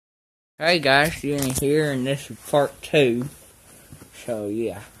Hey guys, Jenny here, and this is part 2. So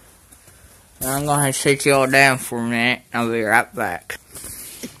yeah, now I'm gonna sit y'all down for a minute. I'll be right back.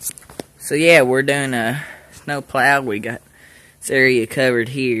 So yeah, we're doing a snow plow. We got this area covered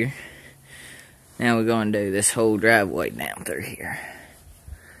here. Now we're gonna do this whole driveway down through here.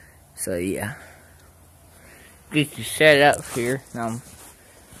 So yeah, get you set up here. I'm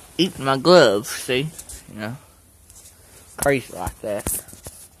eating my gloves. See, you know, crazy like that.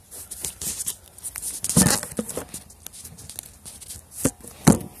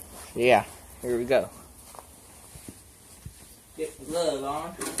 Yeah, here we go. Get the glove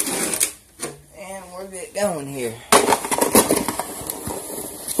on, and we'll get going here.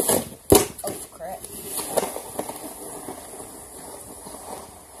 Oh, crap.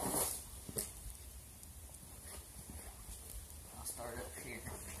 I'll start up here,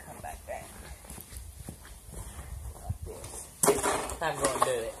 come back down. Like this. I'm going to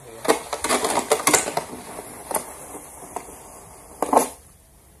do it here.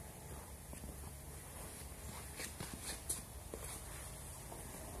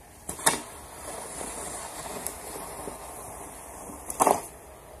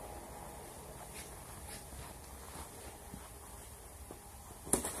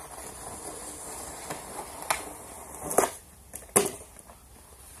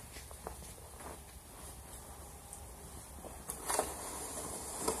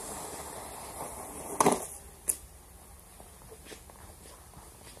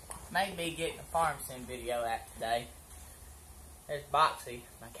 Maybe getting a farm sim video out today. There's Boxy,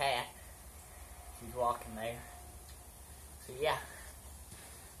 my cat. She's walking there. So yeah,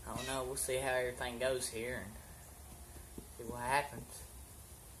 I don't know. We'll see how everything goes here and see what happens.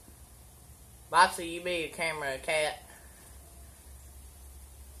 Boxy, you be a camera cat?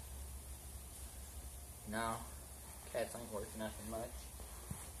 No, cats ain't worth nothing much.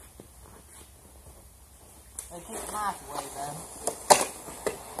 They keep the mice away though.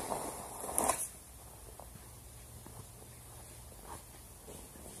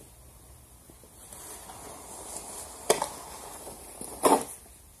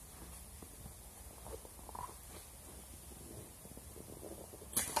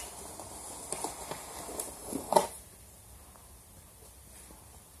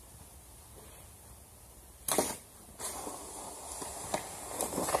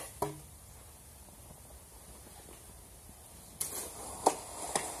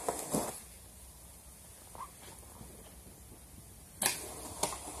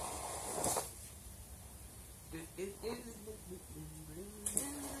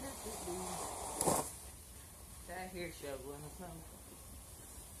 Right here shoveling or something.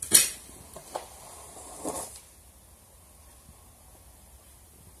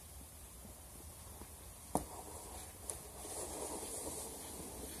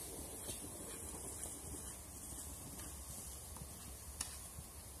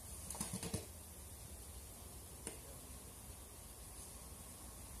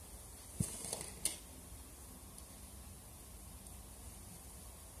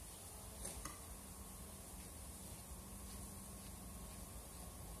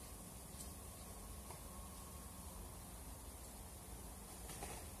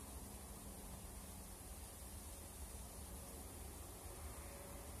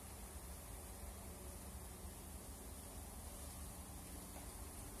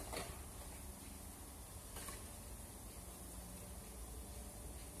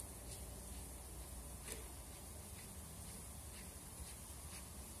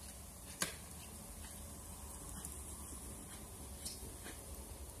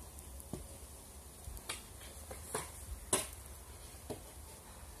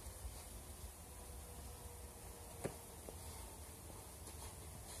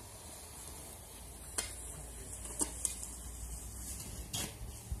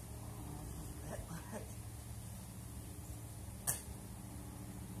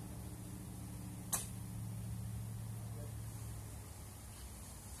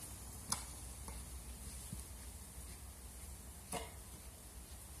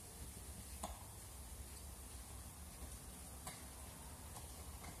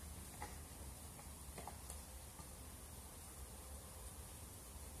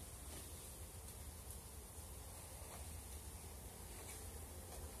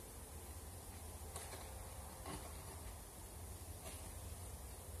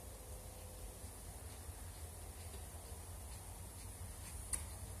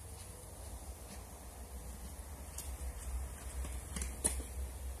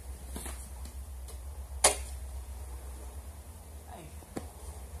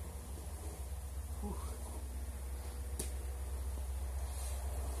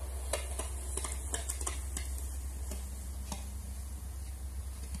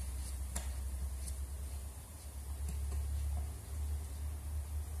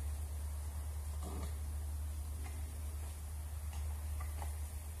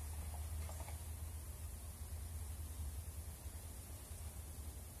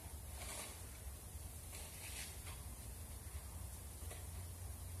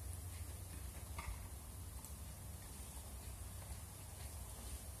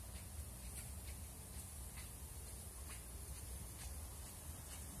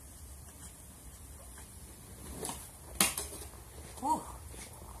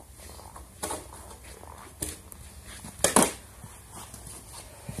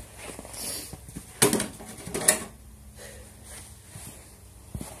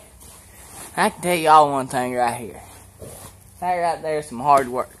 I can tell y'all one thing right here. That right there is some hard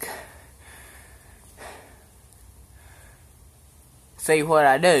work. See what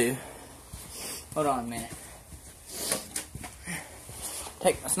I do? Hold on a minute.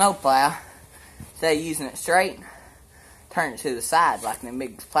 Take my snowplow, instead of using it straight, turn it to the side like them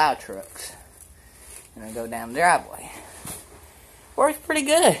big plow trucks. And I go down the driveway. Works pretty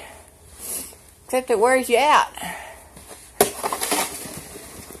good. Except it wears you out.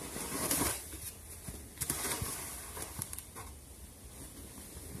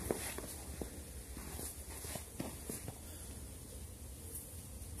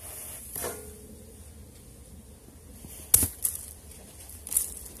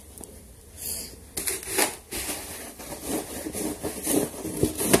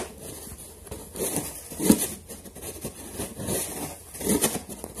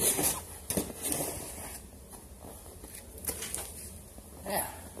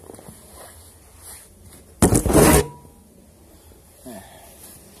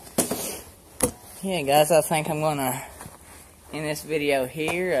 Yeah, guys, I think I'm gonna end this video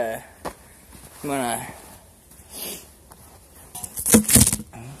here. I'm gonna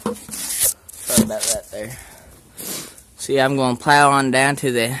sorry about that there. See, I'm gonna plow on down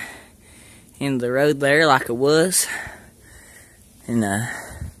to the end of the road there, like I was, and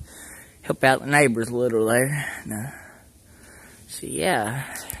help out the neighbors a little there. So yeah,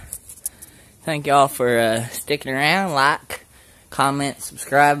 thank y'all for sticking around. Like, comment,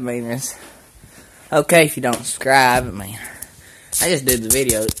 subscribe. I mean, it's okay if you don't subscribe. I mean, I just do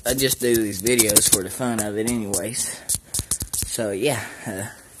these videos for the fun of it anyways. So yeah,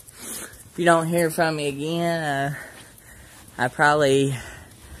 if you don't hear from me again, I probably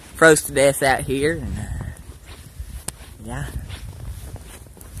froze to death out here, and yeah.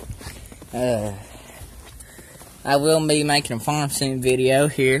 I will be making a farm sim video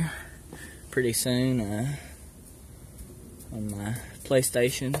here pretty soon on my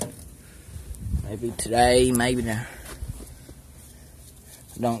PlayStation. Maybe today, maybe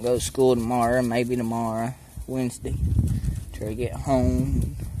don't go to school tomorrow, maybe tomorrow, Wednesday, till I get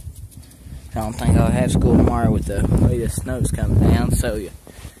home. I don't think I'll have school tomorrow with the way the snow's coming down, so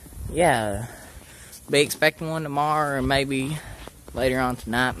yeah, be expecting one tomorrow, or maybe later on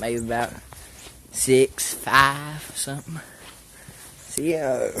tonight, maybe about 6, 5, or something. So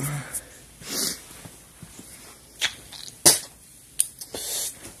yeah.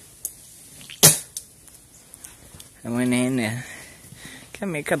 I went in and got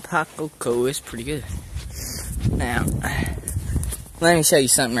me a cup of hot cocoa. It's pretty good. Now, let me show you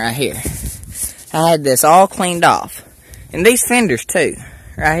something right here. I had this all cleaned off. And these fenders too,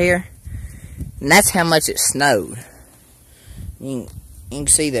 right here. And that's how much it snowed. You can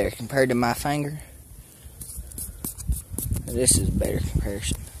see there compared to my finger. This is a better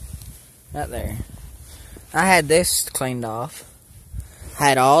comparison. Right there. I had this cleaned off. I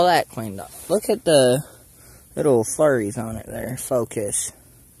had all that cleaned off. Look at the little flurries on it there. Focus.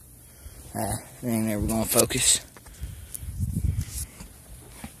 It ain't never gonna focus.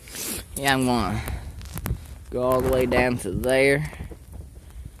 Yeah, I'm gonna go all the way down to there.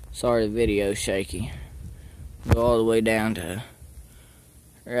 Sorry the video's shaky. Go all the way down to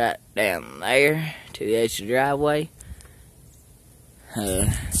right down there to the edge of the driveway.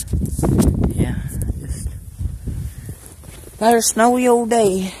 Yeah, just another snowy old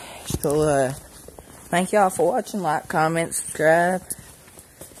day. So thank y'all for watching. Like, comment, subscribe,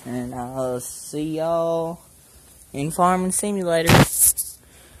 and I'll see y'all in Farming Simulator.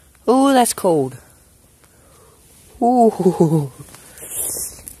 Ooh, that's cold. Ooh.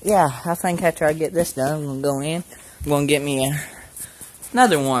 Yeah, I think after I get this done, I'm gonna go in. I'm gonna get me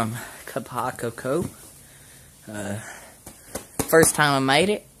another warm cup of hot cocoa. First time I made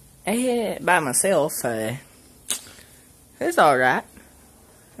it, by myself. It's alright.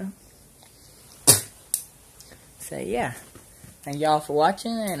 So yeah, thank y'all for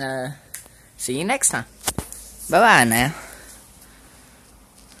watching, and see you next time. Bye bye now.